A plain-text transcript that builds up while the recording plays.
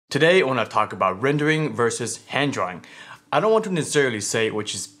Today I want to talk about rendering versus hand drawing. I don't want to necessarily say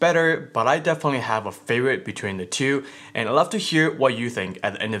which is better, but I definitely have a favorite between the two, and I'd love to hear what you think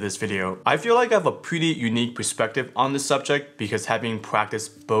at the end of this video. I feel like I have a pretty unique perspective on this subject because having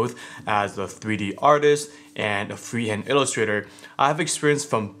practiced both as a 3D artist and a freehand illustrator, I have experience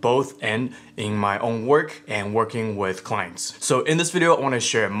from both ends in my own work and working with clients. So in this video, I want to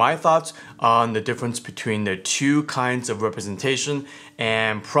share my thoughts on the difference between the two kinds of representation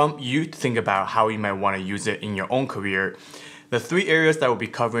and prompt you to think about how you might want to use it in your own career. The three areas that we'll be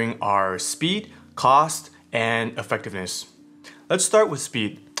covering are speed, cost, and effectiveness. Let's start with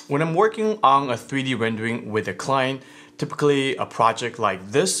speed. When I'm working on a 3D rendering with a client, typically a project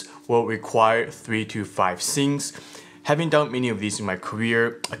like this will require 3 to 5 scenes. Having done many of these in my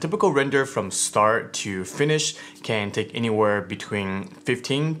career, a typical render from start to finish can take anywhere between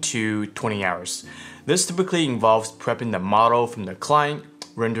 15 to 20 hours. This typically involves prepping the model from the client,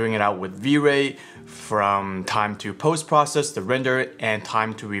 rendering it out with V-Ray, from time to post-process the render, and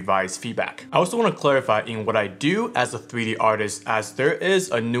time to revise feedback. I also want to clarify in what I do as a 3D artist, as there is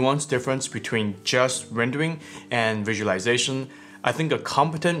a nuanced difference between just rendering and visualization. I think a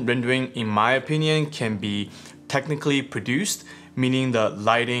competent rendering, in my opinion, can be technically produced, meaning the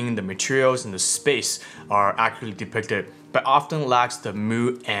lighting, the materials, and the space are accurately depicted, but often lacks the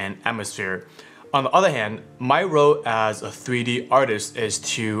mood and atmosphere. On the other hand, my role as a 3D artist is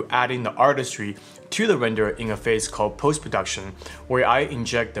to add in the artistry to the render in a phase called post-production, where I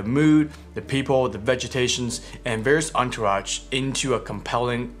inject the mood, the people, the vegetations, and various entourage into a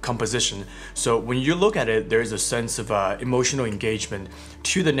compelling composition. So when you look at it, there's a sense of emotional engagement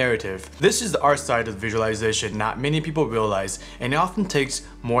to the narrative. This is the art side of the visualization not many people realize, and it often takes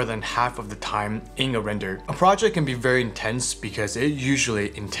more than half of the time in a render. A project can be very intense because it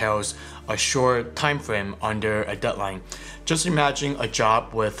usually entails a short time frame under a deadline. Just imagine a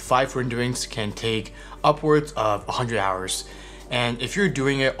job with 5 renderings can take upwards of 100 hours. And if you're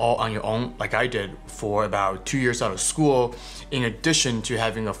doing it all on your own, like I did for about 2 years out of school, in addition to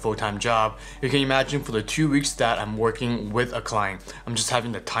having a full-time job, you can imagine for the 2 weeks that I'm working with a client, I'm just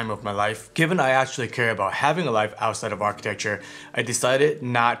having the time of my life. Given I actually care about having a life outside of architecture, I decided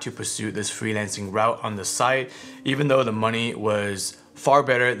not to pursue this freelancing route on the side, even though the money was far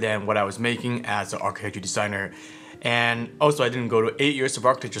better than what I was making as an architecture designer. And also I didn't go to 8 years of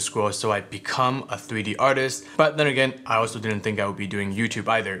architecture school, so I become a 3D artist. But then again, I also didn't think I would be doing YouTube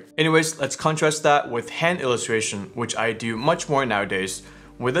either. Anyways, let's contrast that with hand illustration, which I do much more nowadays.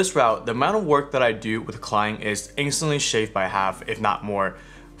 With this route, the amount of work that I do with a client is instantly shaved by half, if not more.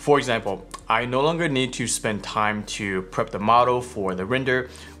 For example, I no longer need to spend time to prep the model for the render,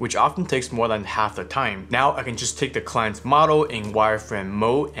 which often takes more than half the time. Now I can just take the client's model in wireframe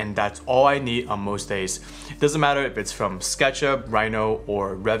mode, and that's all I need on most days. It doesn't matter if it's from SketchUp, Rhino,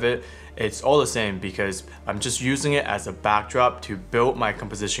 or Revit, it's all the same because I'm just using it as a backdrop to build my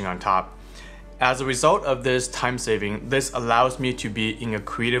composition on top. As a result of this time saving, this allows me to be in a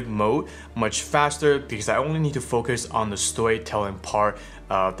creative mode much faster because I only need to focus on the storytelling part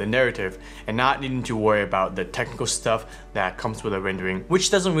of the narrative and not needing to worry about the technical stuff that comes with a rendering,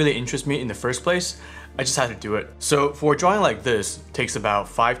 which doesn't really interest me in the first place. I just had to do it. So for a drawing like this, it takes about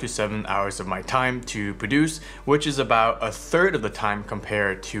 5 to 7 hours of my time to produce, which is about a third of the time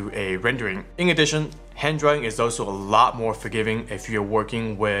compared to a rendering. In addition, hand drawing is also a lot more forgiving if you're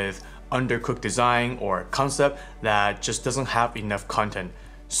working with undercooked design or concept that just doesn't have enough content.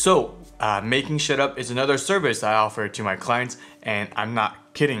 So making shit up is another service I offer to my clients, and I'm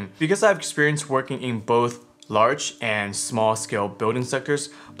not kidding. Because I have experience working in both large and small scale building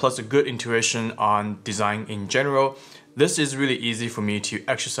sectors, plus a good intuition on design in general, this is really easy for me to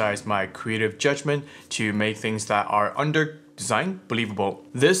exercise my creative judgment to make things that are under design believable.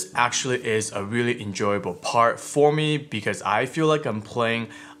 This actually is a really enjoyable part for me because I feel like I'm playing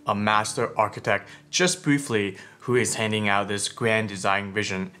a master architect just briefly who is handing out this grand design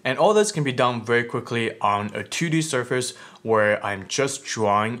vision. And all this can be done very quickly on a 2D surface where I'm just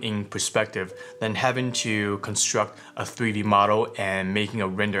drawing in perspective, then having to construct a 3D model and making a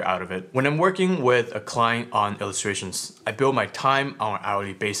render out of it. When I'm working with a client on illustrations, I bill my time on an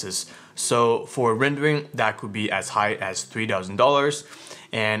hourly basis. So for rendering, that could be as high as $3,000.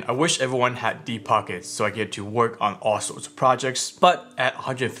 And I wish everyone had deep pockets so I get to work on all sorts of projects. But at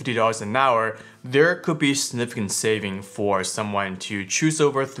 $150 an hour, there could be significant saving for someone to choose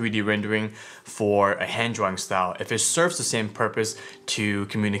over 3D rendering for a hand drawing style if it serves the same purpose to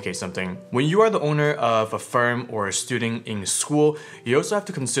communicate something. When you are the owner of a firm or a student in school, you also have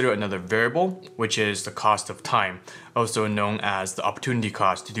to consider another variable, which is the cost of time, also known as the opportunity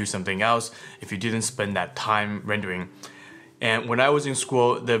cost to do something else if you didn't spend that time rendering. And when I was in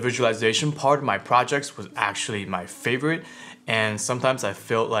school, the visualization part of my projects was actually my favorite. And sometimes I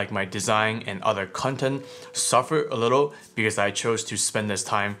felt like my design and other content suffered a little because I chose to spend this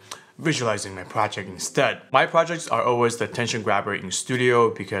time visualizing my project instead. My projects are always the attention grabber in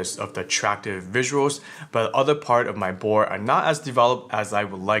studio because of the attractive visuals, but the other part of my board are not as developed as I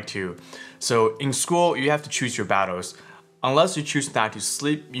would like to. So in school, you have to choose your battles. Unless you choose not to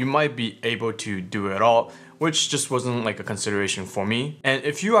sleep, you might be able to do it all, which just wasn't like a consideration for me. And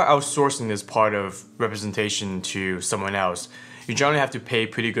if you are outsourcing this part of representation to someone else, you generally have to pay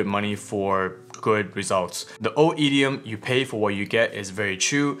pretty good money for good results. The old idiom, you pay for what you get, is very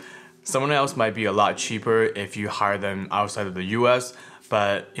true. Someone else might be a lot cheaper if you hire them outside of the US,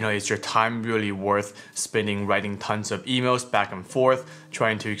 but is your time really worth spending writing tons of emails back and forth,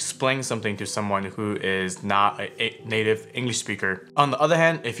 trying to explain something to someone who is not a native English speaker? On the other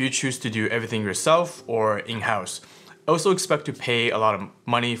hand, if you choose to do everything yourself or in-house, also expect to pay a lot of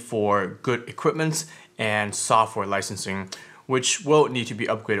money for good equipment and software licensing, which will need to be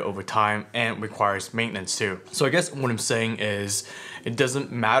upgraded over time and requires maintenance too. So I guess what I'm saying is it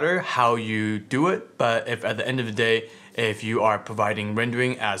doesn't matter how you do it, but if at the end of the day, if you are providing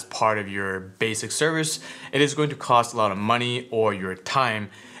rendering as part of your basic service, it is going to cost a lot of money or your time.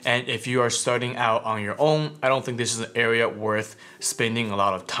 And if you are starting out on your own, I don't think this is an area worth spending a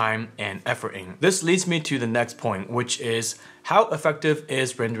lot of time and effort in. This leads me to the next point, which is how effective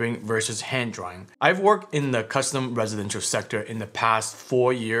is rendering versus hand drawing? I've worked in the custom residential sector in the past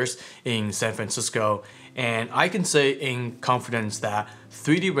 4 years in San Francisco, and I can say in confidence that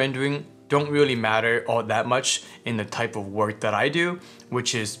 3D rendering don't really matter all that much in the type of work that I do,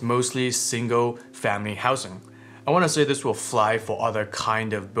 which is mostly single family housing. I want to say this will fly for other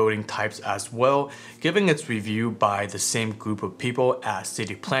kind of building types as well, given its review by the same group of people as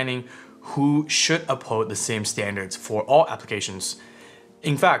city planning who should uphold the same standards for all applications.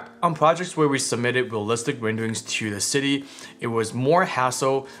 In fact, on projects where we submitted realistic renderings to the city, it was more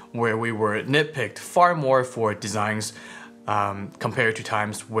hassle where we were nitpicked far more for designs compared to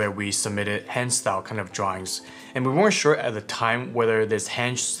times where we submitted hand style kind of drawings. And we weren't sure at the time whether this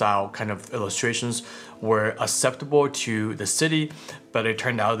hand style kind of illustrations were acceptable to the city, but it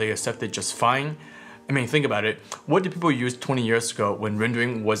turned out they accepted just fine. I mean, think about it. What did people use 20 years ago when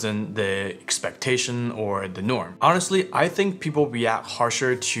rendering wasn't the expectation or the norm? Honestly, I think people react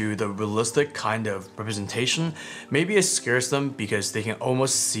harsher to the realistic kind of representation. Maybe it scares them because they can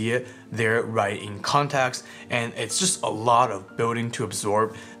almost see it there right in context, and it's just a lot of building to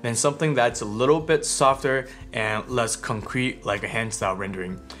absorb than something that's a little bit softer and less concrete like a hand style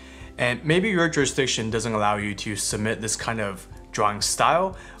rendering. And maybe your jurisdiction doesn't allow you to submit this kind of drawing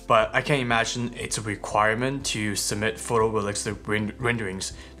style, but I can't imagine it's a requirement to submit photorealistic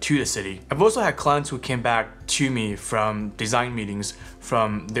renderings to the city. I've also had clients who came back to me from design meetings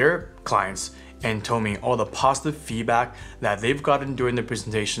from their clients and told me all the positive feedback that they've gotten during the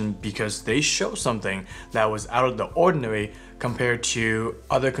presentation because they showed something that was out of the ordinary compared to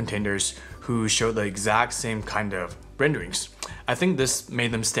other contenders who showed the exact same kind of renderings. I think this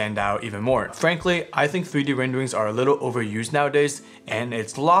made them stand out even more. Frankly, I think 3D renderings are a little overused nowadays, and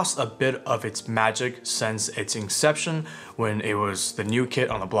it's lost a bit of its magic since its inception when it was the new kid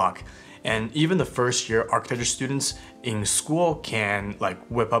on the block. And even the first year architecture students in school can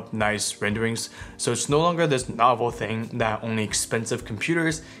whip up nice renderings, so it's no longer this novel thing that only expensive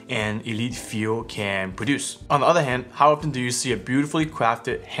computers and elite field can produce. On the other hand, how often do you see a beautifully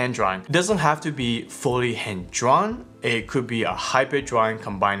crafted hand drawing? It doesn't have to be fully hand drawn. It could be a hybrid drawing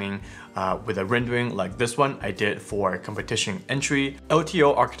combining with a rendering like this one I did for competition entry.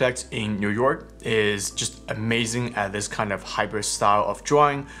 LTO Architects in New York is just amazing at this kind of hybrid style of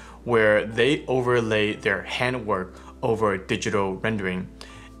drawing where they overlay their handwork over digital rendering.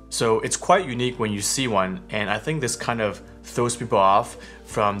 So it's quite unique when you see one, and I think this kind of throws people off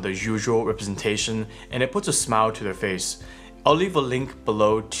from the usual representation and it puts a smile to their face. I'll leave a link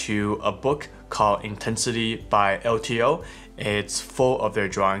below to a book called Intensity by LTO. It's full of their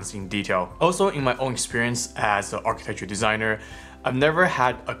drawings in detail. Also, in my own experience as an architecture designer, I've never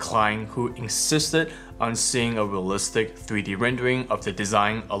had a client who insisted on seeing a realistic 3D rendering of the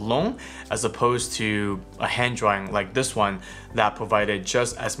design alone, as opposed to a hand drawing like this one that provided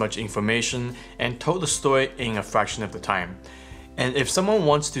just as much information and told the story in a fraction of the time. And if someone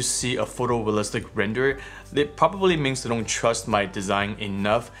wants to see a photorealistic render, it probably means they don't trust my design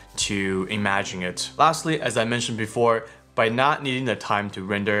enough to imagine it. Lastly, as I mentioned before, by not needing the time to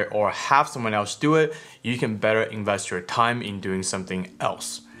render or have someone else do it, you can better invest your time in doing something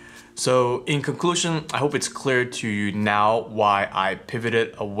else. So in conclusion, I hope it's clear to you now why I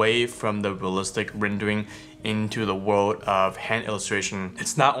pivoted away from the realistic rendering into the world of hand illustration.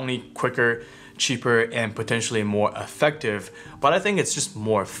 It's not only quicker, cheaper, and potentially more effective, but I think it's just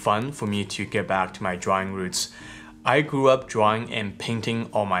more fun for me to get back to my drawing roots. I grew up drawing and painting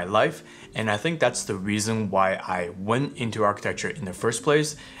all my life, and I think that's the reason why I went into architecture in the first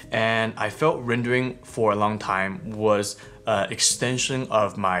place. And I felt rendering for a long time was an extension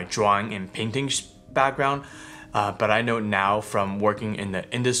of my drawing and painting background. But I know now from working in the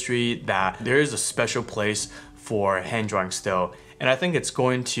industry that there is a special place for hand drawing still. And I think it's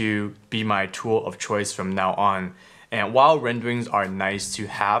going to be my tool of choice from now on. And while renderings are nice to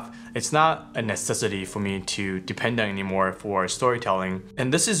have, it's not a necessity for me to depend on anymore for storytelling.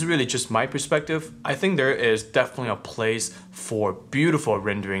 And this is really just my perspective. I think there is definitely a place for beautiful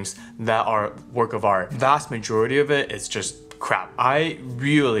renderings that are work of art. Vast majority of it is just crap. I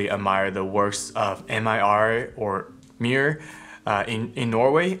really admire the works of MIR or Mir in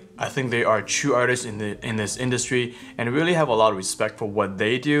Norway. I think they are true artists in this industry and really have a lot of respect for what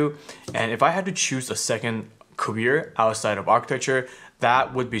they do. And if I had to choose a second career outside of architecture,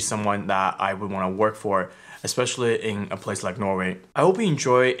 that would be someone that I would want to work for, especially in a place like Norway. I hope you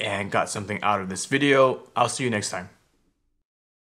enjoy and got something out of this video. I'll see you next time.